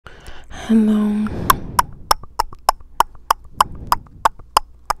Hello.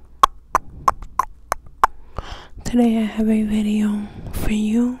 Today I have a video for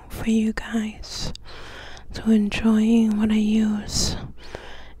you guys to enjoy what I use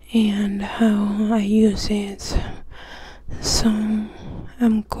and how I use it. So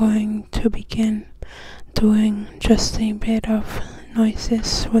I'm going to begin doing just a bit of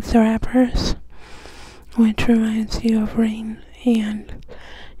noises with the rappers, which reminds you of rain, and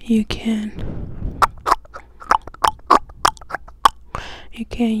you can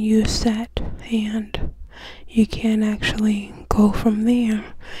use that, and you can actually go from there.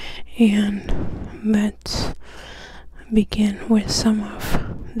 And let's begin with some of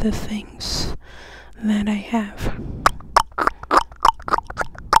the things that I have.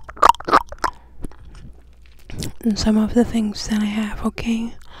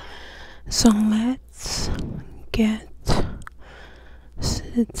 Okay? So let's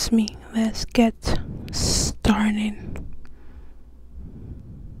get started.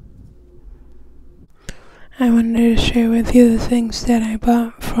 I wanted to share with you the things that I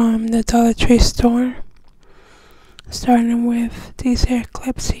bought from the Dollar Tree store. Starting with these hair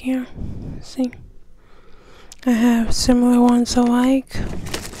clips here. See? I have similar ones alike.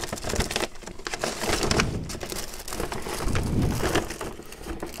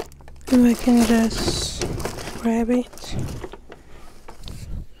 And I can just grab it.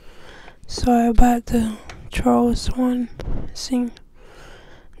 So I bought the Trolls one. See?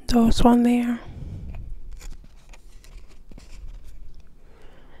 Those one there.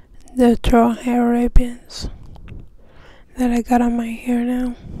 The Troll hair ribbons that I got on my hair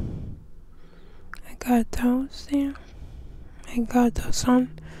now. I got those there. I got those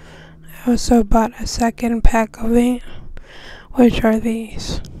on. I also bought a second pack of it, which are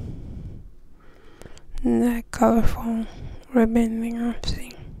these. That colorful ribbon there,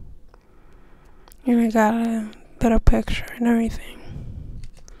 see? And I got a little picture and everything.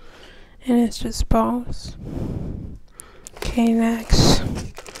 And it's just bows. Okay, next.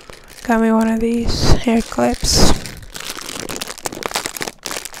 Got me one of these hair clips.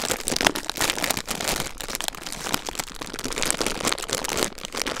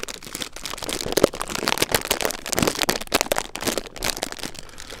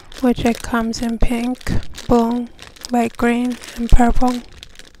 Which it comes in pink, blue, light green, and purple.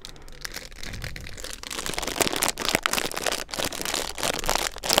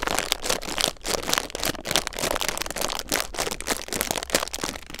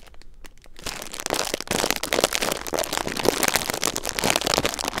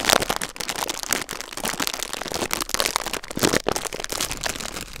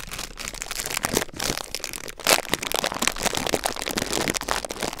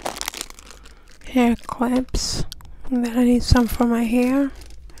 Hair clips, and then I need some for my hair.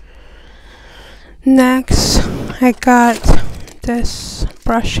 Next, I got this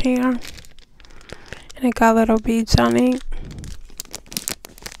brush here, and it got little beads on it.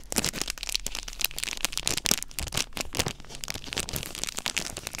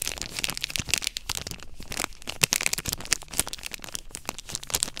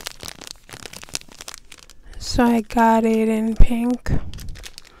 So I got it in pink.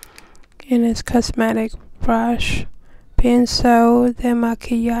 In his cosmetic brush, Pincel de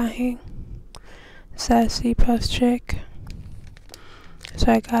Maquillaje, Sassy Plus Chick.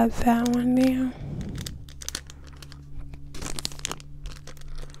 So I got that one there,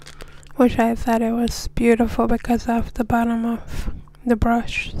 which I thought it was beautiful because of the bottom of the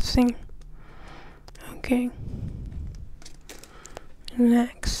brush. See? Okay.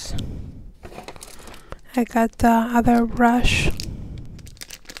 Next, I got the other brush,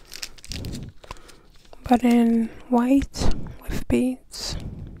 but in white with beads.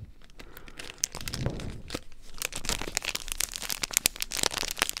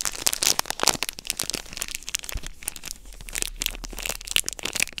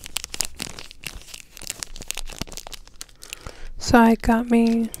 So I got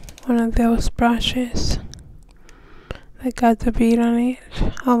me one of those brushes that got the bead on it,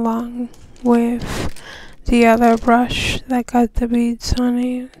 along with the other brush that got the beads on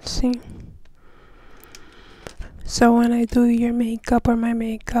it. See? So when I do your makeup or my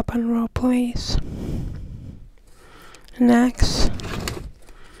makeup on role plays. Next,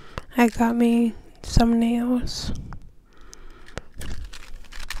 I got me some nails.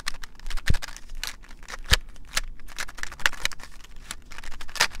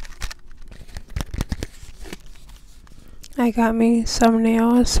 I got me some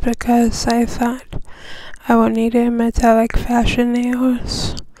nails because I thought I would need a metallic fashion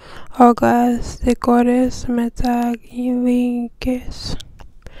nails. Hojas de Cores Metálicas.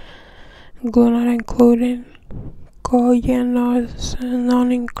 glue not included, collarnos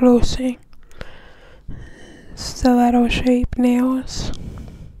non-inclusive, stiletto shaped nails.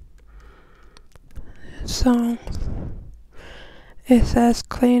 So it says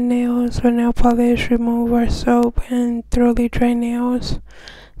clean nails with nail polish remover soap and thoroughly dry nails.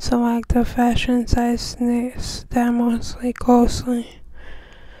 Select the fashion size nails that mostly closely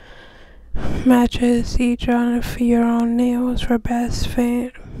matches each of your own nails for best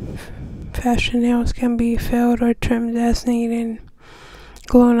fit. Fashion nails can be filled or trimmed as needed.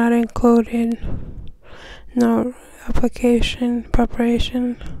 Glue not included. No application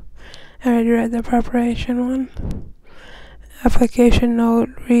preparation. I already read the preparation one. Application note: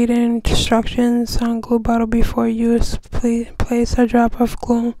 read instructions on glue bottle before use. Please place a drop of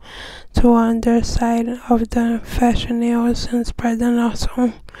glue to one underside of the fashion nails and spread the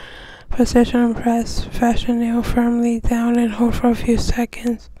nozzle. Precision press fashion nail firmly down and hold for a few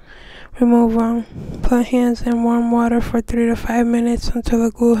seconds. Remove them. Put hands in warm water for 3 to 5 minutes until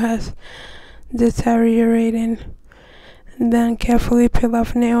the glue has deteriorated. Then carefully peel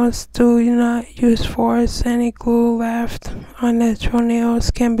off nails. Do not use force. Any glue left on natural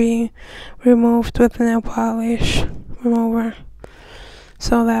nails can be removed with nail polish remover.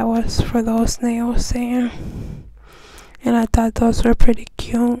 So that was for those nails there. And I thought those were pretty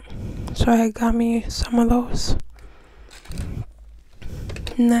cute. So I got me some of those.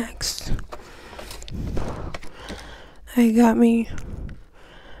 Next, I got me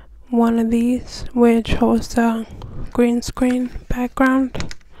one of these, which holds the green screen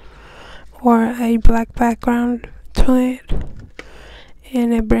background or a black background to it,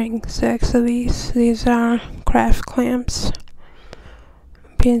 and it brings 6 of these. These are craft clamps,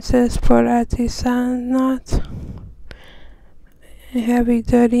 pinzas por artesanat, heavy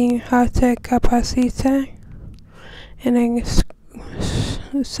duty high-tech capacity, and a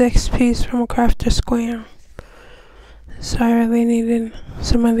 6-piece from Crafter Square. So I really needed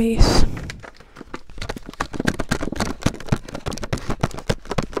some of these.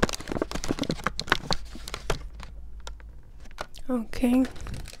 Okay,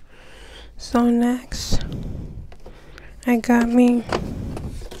 so next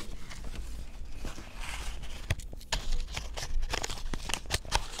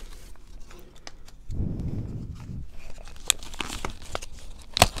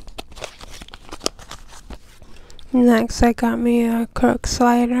I got me a crook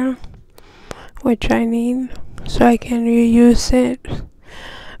slider, which I need so I can reuse it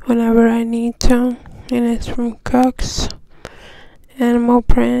whenever I need to, and it's from Crooks. Animal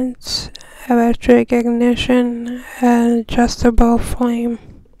prints, electric ignition, adjustable flame.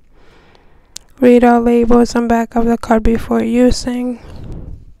 Read all labels on back of the card before using,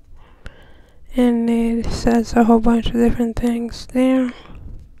 and it says a whole bunch of different things there.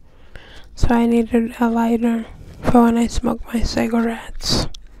 So I needed a lighter for when I smoke my cigarettes.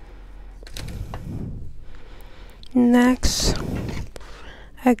 Next,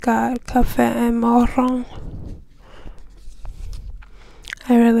 I got Café en Morro.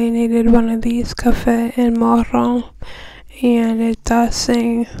 I really needed one of these, Café en Morro, and it does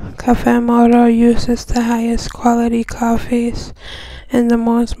say Café en Morro uses the highest quality coffees and the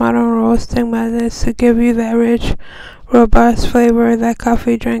most modern roasting methods to give you that rich, robust flavor that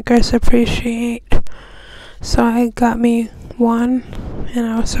coffee drinkers appreciate. So I got me one, and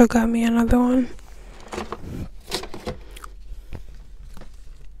I also got me another one.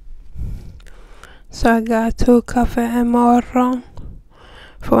 So I got 2 Café en Morro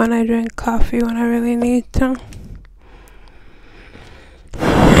for when I drink coffee when I really need to.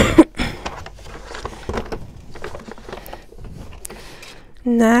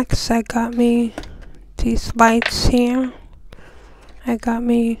 Next, I got me these lights here. I got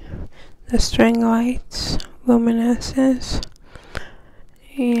me the string lights, luminescence,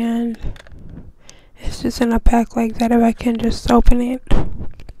 and it's just in a pack like that if I can just open it.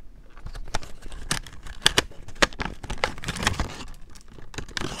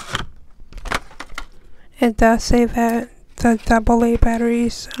 It does say that the AA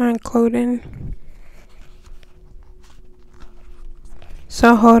batteries are included.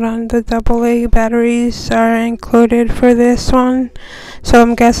 So hold on, the AA batteries are included for this one. So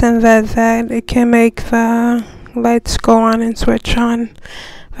I'm guessing that it can make the lights go on and switch on.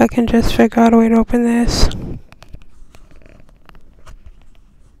 If I can just figure out a way to open this.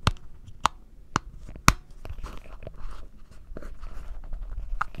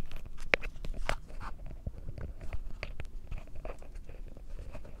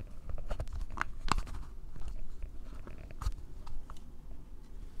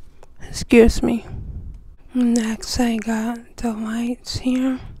 Excuse me. Next, I got the lights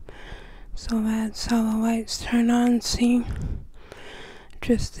here. So that's how the lights turn on, see?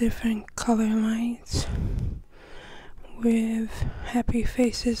 Just different color lights with happy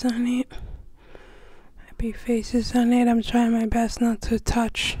faces on it. Happy faces on it. I'm trying my best not to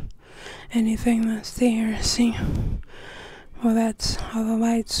touch anything that's there, see? Well, that's how the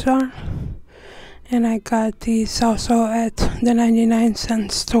lights are. And I got these also at the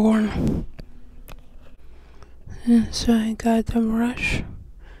 99-cent store. And so I got the brush.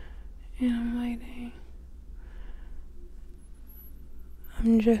 And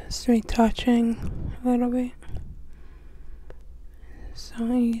I'm just retouching a little bit.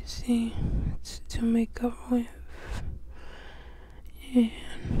 So easy to make up with. And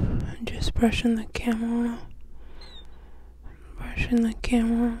I'm just brushing the camera.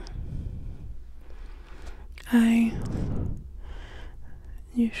 I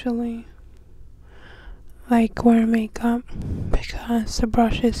usually like wear makeup because the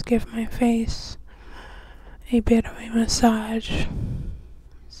brushes give my face a bit of a massage.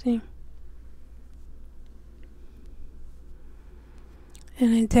 See?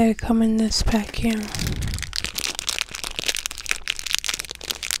 And it did come in this pack here.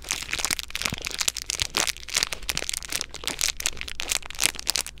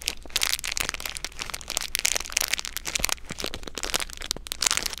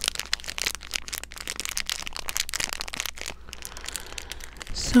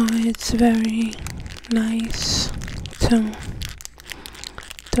 So it's very nice to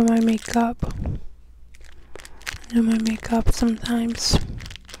do my makeup. Sometimes.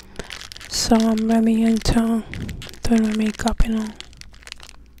 So I'm really into doing my makeup, you know.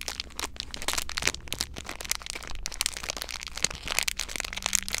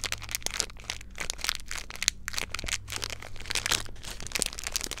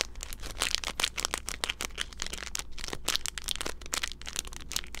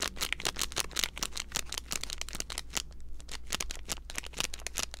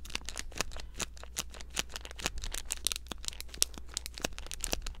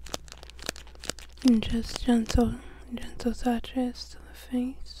 And just gentle touches to the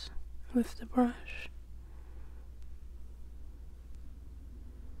face with the brush.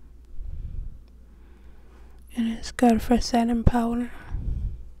 And it's good for setting powder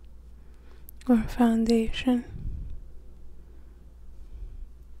or foundation.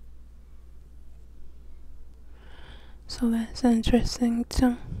 So that's interesting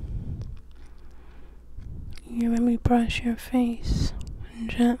too. You let me brush your face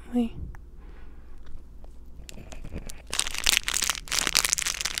gently.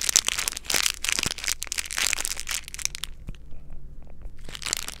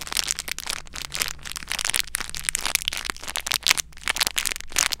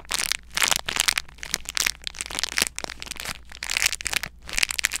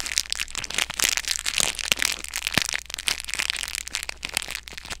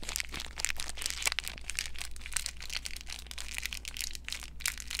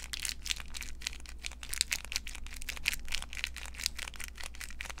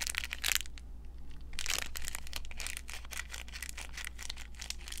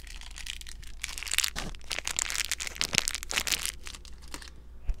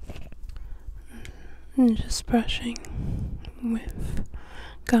 And just brushing with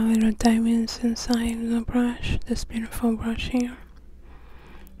got little diamonds inside the brush. This beautiful brush here.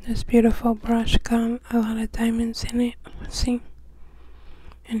 This beautiful brush got a lot of diamonds in it. See?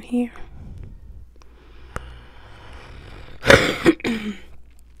 And here.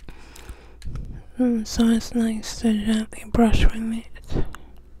 So it's nice to gently brush with it.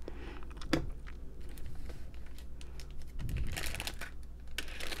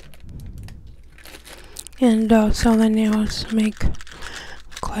 And also the nails make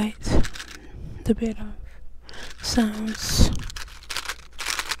quite a bit of sounds.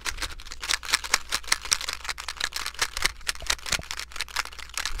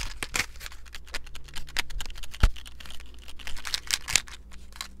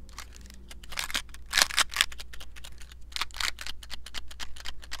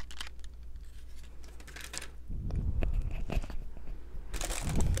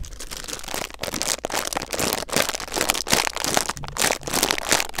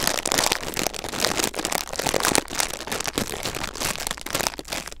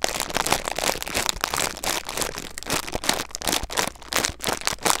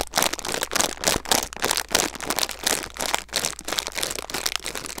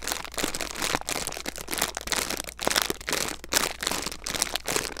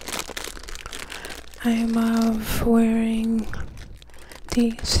 I love wearing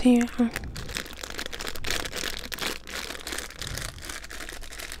these here.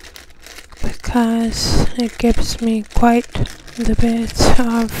 because it gives me quite the bit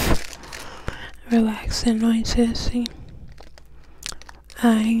of relaxing noises. See,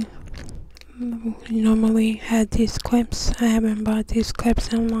 I normally had these clips. I haven't bought these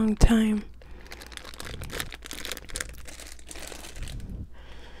clips in a long time.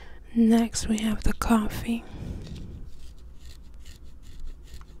 Next we have the coffee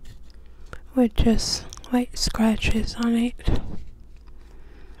with just light scratches on it.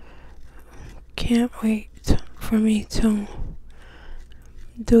 Can't wait for me to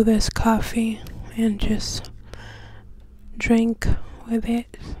do this coffee and just drink with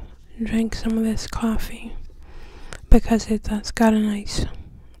it. Drink some of this coffee because it does got a nice,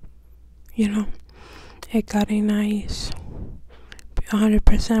 it got a nice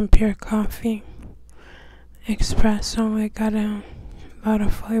 100% pure coffee espresso. It got a lot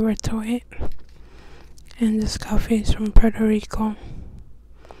of flavor to it, and this coffee is from Puerto Rico,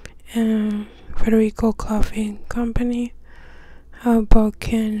 and Puerto Rico Coffee Company,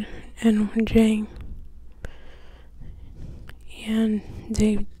 Boken and Jane, and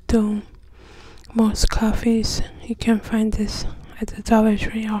they do most coffees. You can find this at the Dollar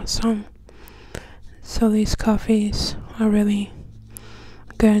Tree also. So these coffees are really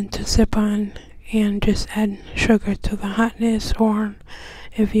good to sip on and just add sugar to the hotness, or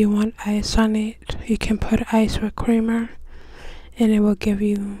if you want ice on it, you can put ice with creamer and it will give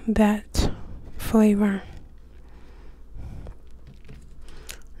you that flavor.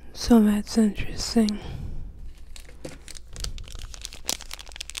 So that's interesting.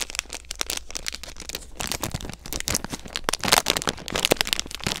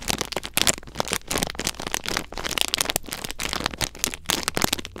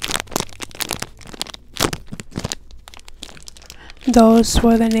 Those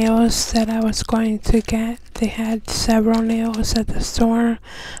were the nails that I was going to get. They had several nails at the store,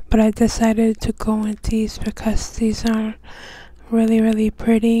 but I decided to go with these because these are really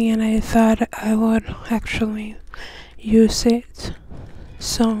pretty and I thought I would actually use it.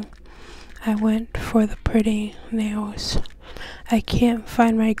 So I went for the pretty nails. I can't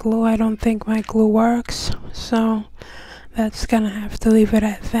find my glue. I don't think my glue works, so that's gonna have to leave it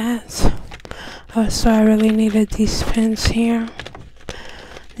at that. So I really needed these pins here.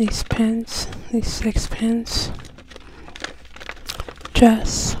 These pins, these 6 pins,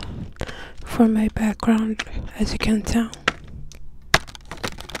 just for my background, as you can tell.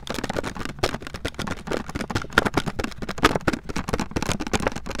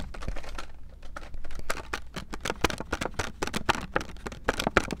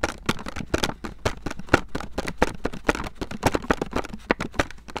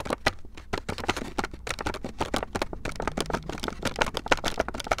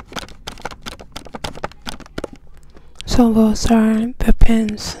 So those are the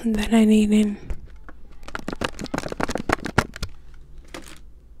pins that I needed.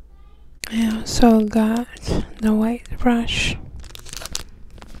 I also got the white brush.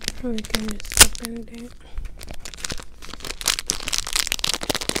 We can just open it.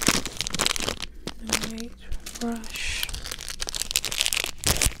 The white brush.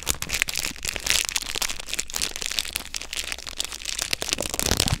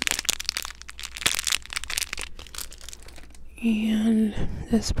 And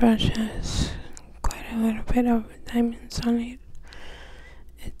this brush has quite a little bit of diamonds on it.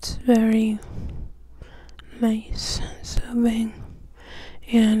 It's very nice, soothing,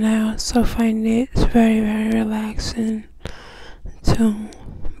 and I also find it very relaxing to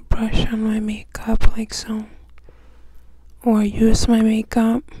brush on my makeup like so, or use my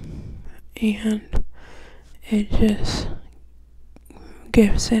makeup, and it just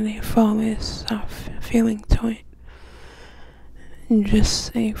gives it a flawless feeling to it.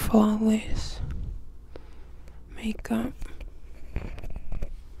 Just a flawless makeup.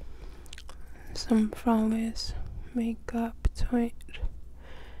 Some flawless makeup to it,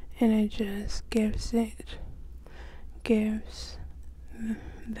 and it just gives that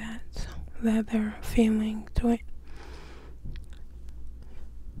leather feeling to it.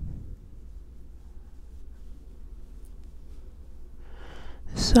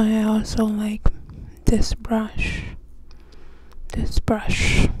 So I also like this brush.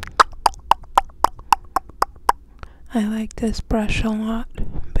 I like this brush a lot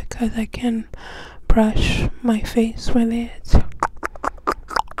because I can brush my face with it.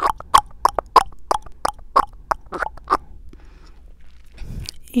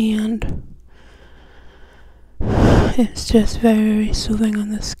 And it's just very soothing on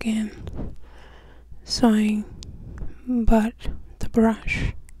the skin. So I bought the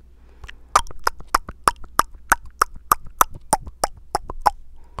brush.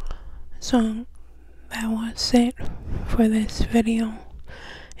 So that was it for this video,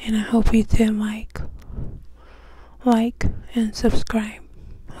 and I hope you did like and subscribe.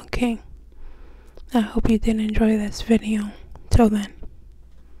 Okay, I hope you did enjoy this video. Till then.